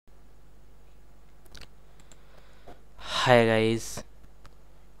Hi guys,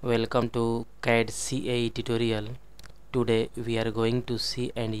 welcome to CAD CAE tutorial. Today we are going to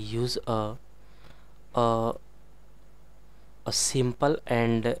see and use a, a simple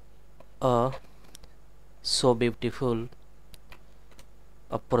and a so beautiful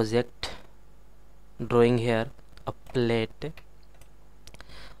a project drawing here a plate,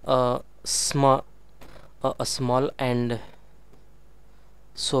 a small and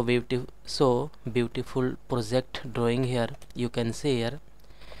so beautiful project drawing here. You can see here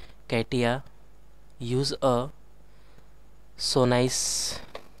CATIA use a so nice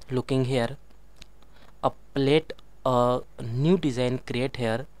looking here a plate, a new design create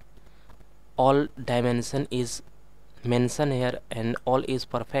here. All dimension is mentioned here and all is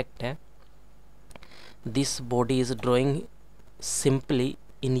perfect. This body is drawing simply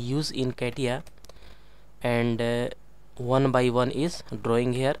in use in CATIA, and one by one is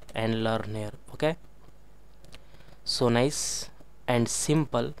drawing here and learn here. Okay, so nice and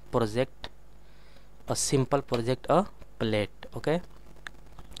simple project, a simple project, a plate.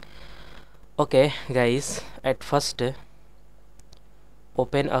 Okay guys, at first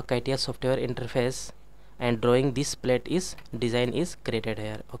open a CATIA software interface and drawing this plate is design is created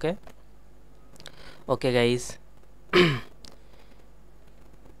here. Okay guys.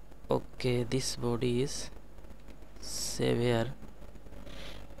 Okay, this body is save here.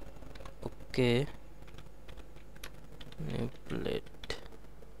 Okay, new plate.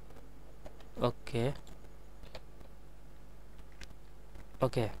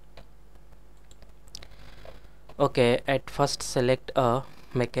 Okay, at first select a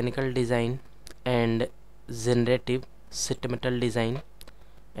mechanical design and generative sheet metal design,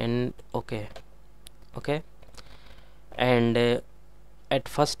 and okay, and at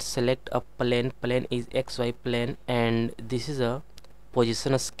first select a plane is XY plane, and this is a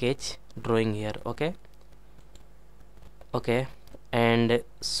position sketch drawing here. Okay, and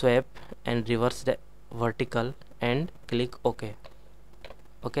swap and reverse the vertical and click OK.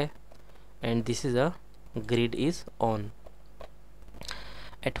 And this is a grid is on.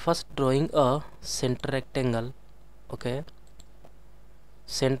 At first drawing a center rectangle.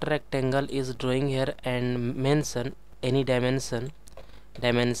 Center rectangle is drawing here and mention any dimension.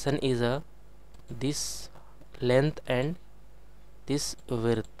 Dimension is a this length and this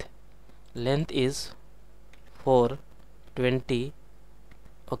width. Length is 420,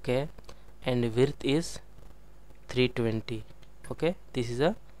 and width is 320. This is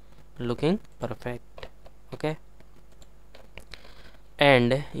a looking perfect.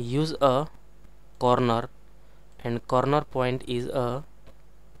 And use a corner, and corner point is a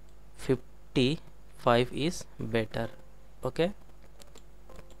 55 is better.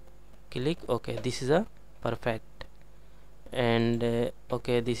 Click OK. This is a perfect, and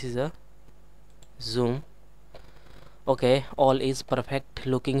this is a zoom. All is perfect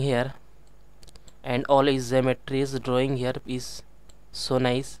looking here, and all is geometry is drawing here is so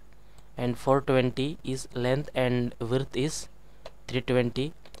nice, and 420 is length and width is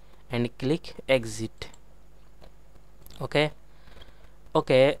 320, and click exit.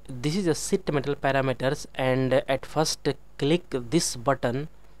 This is a sheet metal parameters, and at first click this button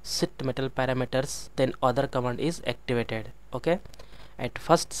sheet metal parameters, then other command is activated. At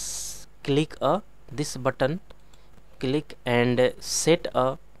first click this button, click and set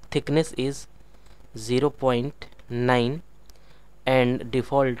a thickness is 0.9 and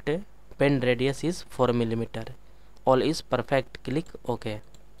default pen radius is 4 mm. All is perfect. Click OK,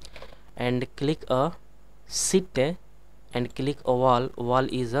 and click a sheet and click a wall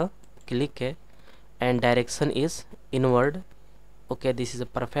is a click, and direction is inward. This is a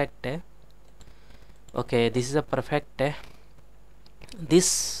perfect. This is a perfect.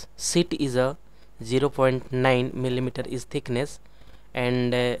 This sheet is a 0.9 mm is thickness,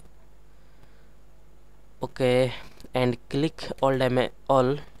 and and click all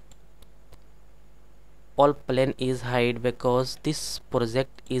plane is hide because this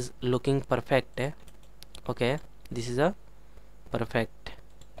project is looking perfect. This is a perfect,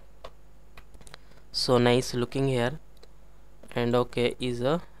 so nice looking here, and this is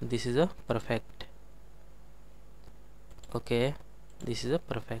a perfect. This is a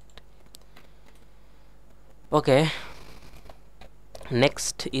perfect.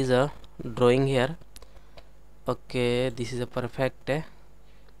 Next is a drawing here. This is a perfect.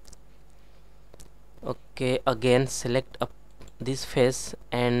 Again select up this face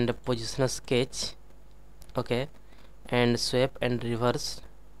and position a sketch. And swap and reverse.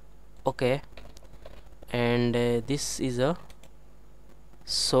 And this is a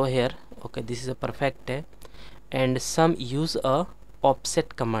so here. This is a perfect, and some use a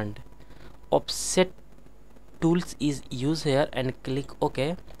offset command. Offset tools is use here and click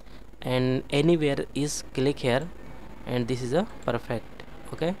OK, and anywhere is click here, and this is a perfect.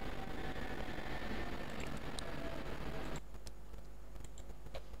 Okay,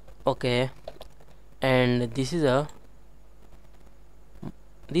 okay, and this is a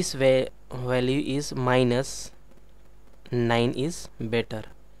this way value is -9 is better.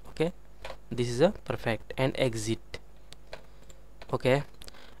 Okay, this is a perfect, and exit. Okay,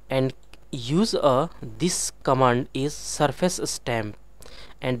 and use this command is surface stamp,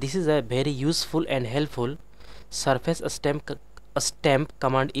 and this is a very useful and helpful. Surface stamp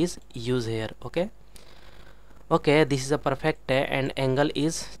command is used here. Okay, okay, this is a perfect, and angle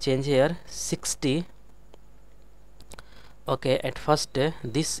is change here 60. Okay, at first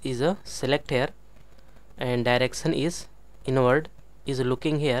this is a select here, and direction is inward is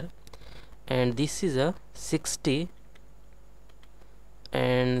looking here, and this is a 60,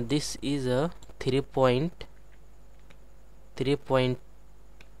 and this is a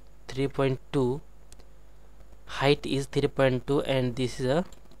 3.2, height is 3.2, and this is a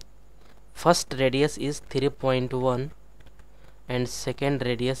first radius is 3.1, and second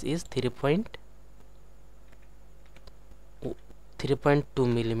radius is 3.2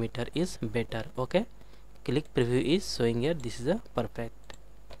 millimeter is better. Okay, click preview is showing here. This is a perfect,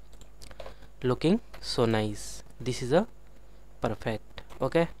 looking so nice. This is a perfect.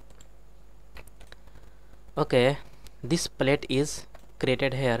 Okay, okay, this plate is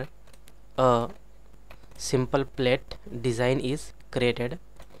created here. A simple plate design is created.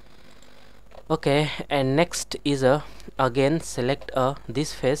 Okay, and next is again select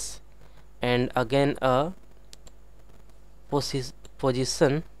this face, and again a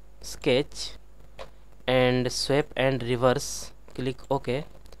position sketch, and sweep and reverse, click OK,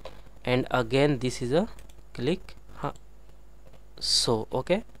 and again this is a click so.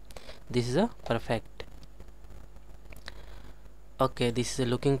 Okay, this is a perfect. Okay, this is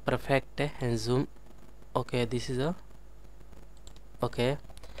looking perfect, and zoom. Okay, this is a okay,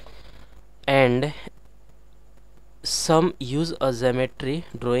 and some use a geometry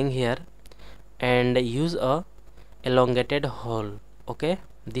drawing here, and use a elongated hole. Okay,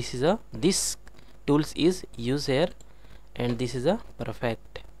 this is a this tools is used here, and this is a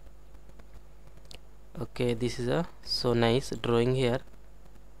perfect. Okay, this is a so nice drawing here.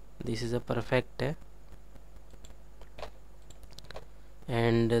 This is a perfect,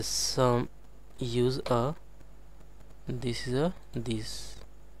 and some use a this is a this,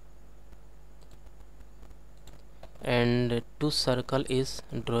 and two circle is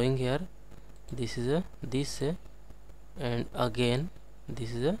drawing here. This is a this, and again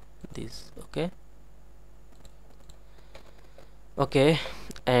this is a this. Okay, okay,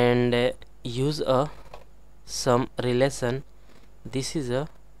 and use a some relation. This is a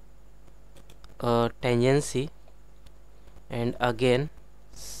tangency, and again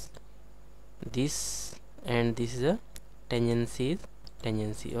this, and this is a tangency.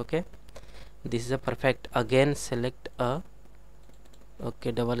 Okay, this is a perfect. Again select a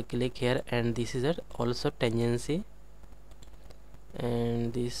okay, double click here, and this is a also tangency,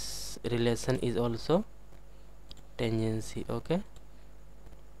 and this relation is also tangency. Okay,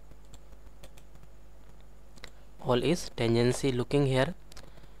 all is tangency looking here,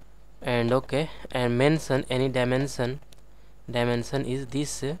 and okay, and mention any dimension. Dimension is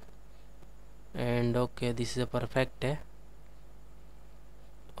this, and okay, this is a perfect.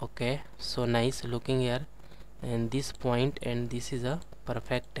 Okay, so nice looking here, and this point, and this is a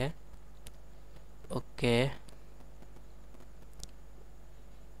perfect. Okay,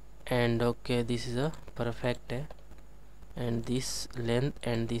 and okay, this is a perfect, and this length,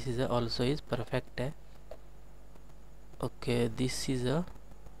 and this is a also is perfect. Okay, this is a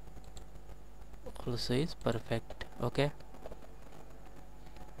also is perfect. Okay,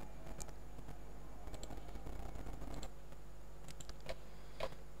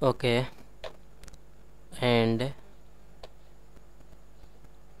 okay, and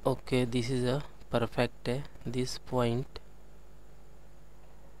okay, this is a perfect. This point,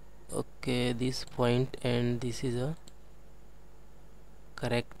 okay, this point, and this is a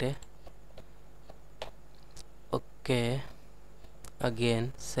correct. Okay,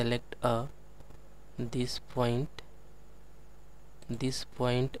 again select this point,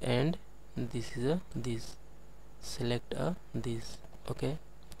 and this is a this, select this. Okay,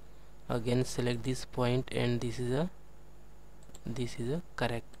 again select this point, and this is a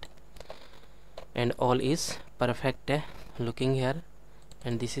correct, and all is perfect, looking here,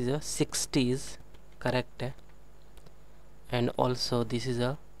 and this is a 60 is correct, and also this is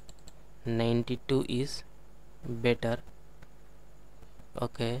a 92 is better.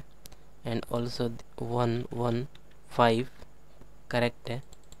 Okay, and also 115 correct,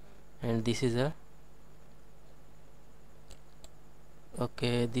 and this is a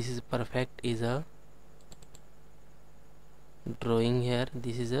okay, this is perfect is a drawing here.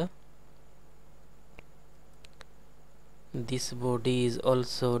 This is a this body is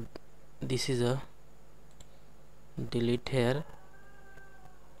also, this is a delete here,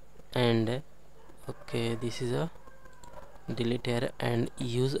 and okay, this is a delete here, and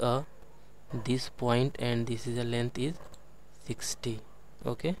use a this point, and this is a length is 60.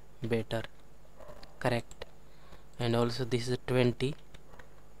 Okay, better, correct, and also this is a 20.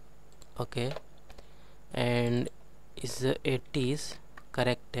 Okay, and is 80 is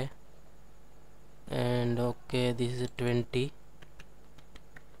correct, and okay, this is a 20.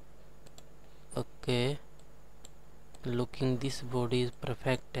 Okay, looking this body is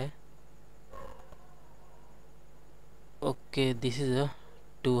perfect, okay, this is a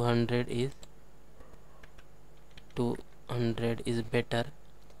 200 is better,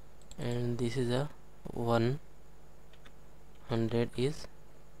 and this is a 100 is,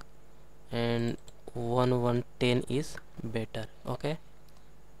 and 110 is better. Okay,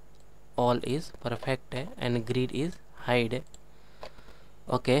 all is perfect, and grid is hide.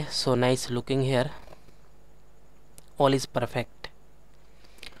 Okay, so nice looking here, all is perfect,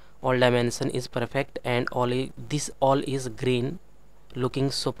 all dimension is perfect, and this all is green,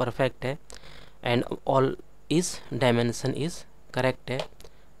 looking so perfect, and all is dimension is correct,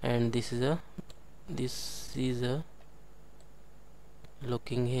 and this is a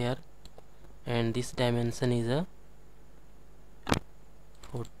looking here, and this dimension is a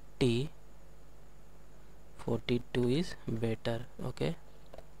 42 is better. Okay,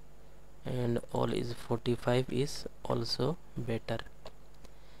 and all is 45 is also better.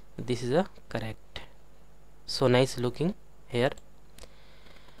 This is a correct, so nice looking here.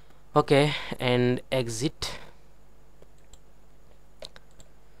 Okay, and exit.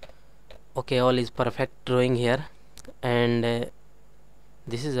 Okay, all is perfect drawing here, and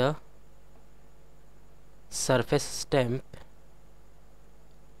this is a surface stamp.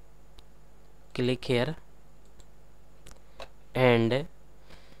 Click here, and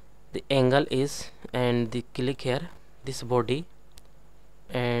the angle is, and the click here this body,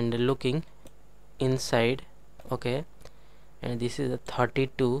 and looking inside. Okay, and this is a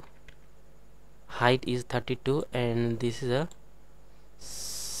 32, height is 32, and this is a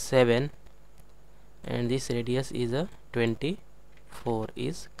 7, and this radius is a 24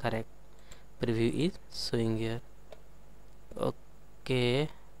 is correct. Preview is showing here. Okay,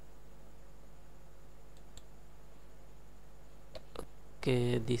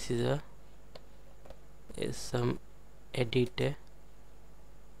 okay, this is a some edit.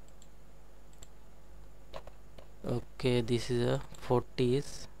 Okay, this is a 40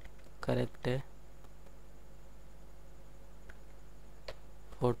 is correct,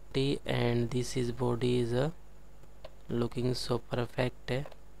 40, and this is body is a looking so perfect.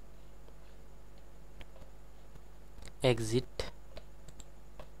 Exit,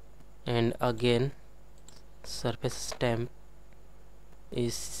 and again surface stamp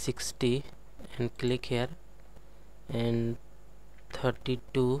is 60, and click here, and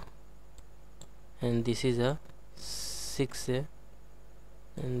 32, and this is a 6,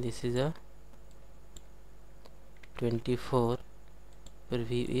 and this is a 24.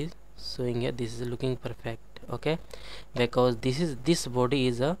 Preview is showing here. This is looking perfect. Okay, because this body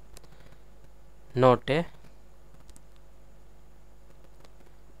is a not a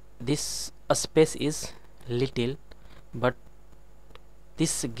this space is little, but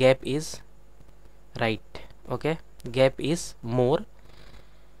this gap is right. Okay, gap is more,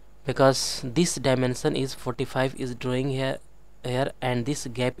 because this dimension is 45 is drawing here, and this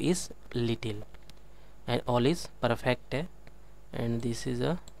gap is little, and all is perfect, and this is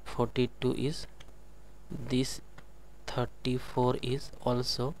a 42 is, this 34 is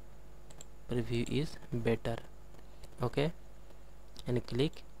also. Preview is better. Okay, and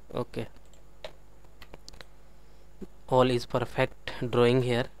click OK. All is perfect drawing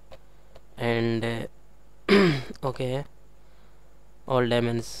here, and okay, all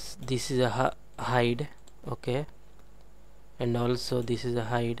dimensions. This is a hide. Okay, and also this is a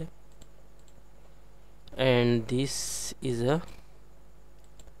hide, and this is a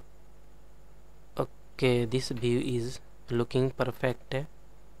okay, this view is looking perfect,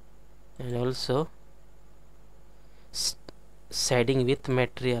 and also shading with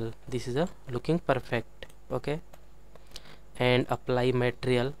material, this is a looking perfect. Okay, and apply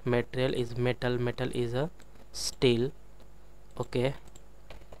material is metal is a steel. Okay,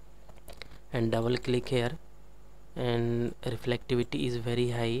 and double click here, and reflectivity is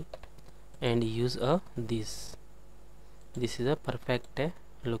very high, and use a this is a perfect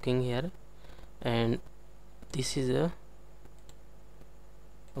looking here, and this is a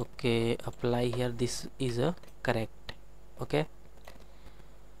okay, apply here, this is a correct.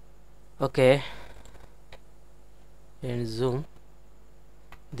 Okay, and zoom,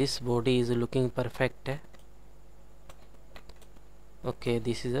 this body is looking perfect. Okay,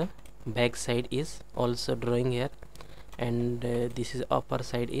 this is a back side is also drawing here, and this is upper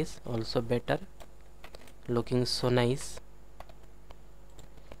side is also better looking, so nice.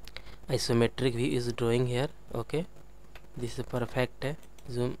 Isometric view is drawing here. Okay, this is perfect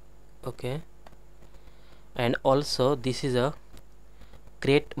zoom. Okay, and also this is a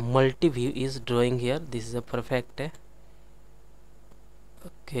create multi view is drawing here, this is a perfect.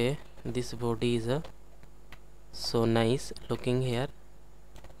 Okay, this body is a so nice looking here.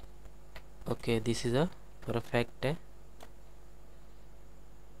 Okay, this is a perfect,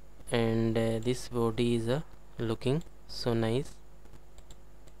 and this body is a looking so nice.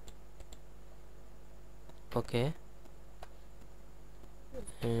 Okay,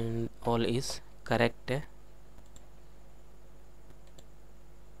 and all is correct.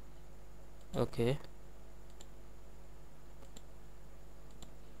 Okay,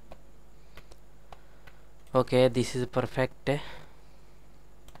 okay, this is perfect.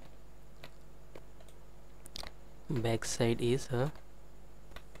 Back side is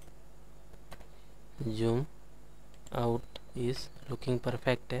zoom out is looking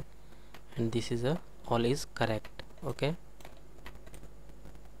perfect, and this is all is correct. Okay,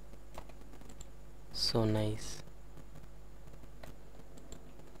 so nice.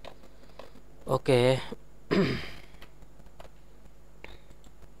 Okay,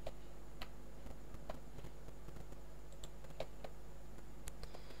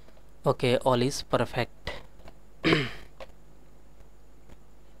 okay, all is perfect.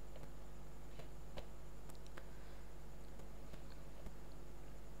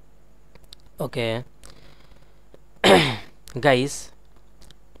 Okay, guys,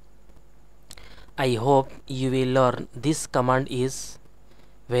 I hope you will learn this command is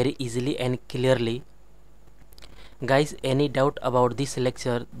very easily and clearly. Guys, any doubt about this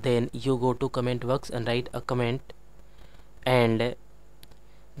lecture, then you go to comment box and write a comment. And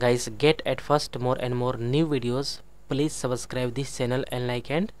guys, get at first more and more new videos. Please subscribe this channel and like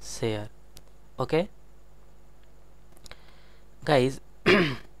and share. Okay, guys,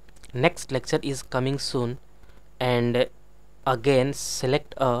 next lecture is coming soon, and again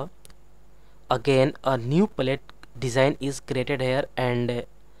select a new palette design is created here, and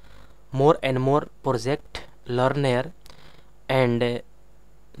more and more project learn here, and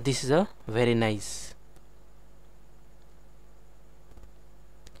this is a very nice.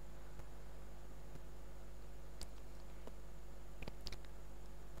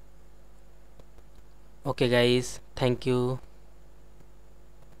 Okay guys, thank you.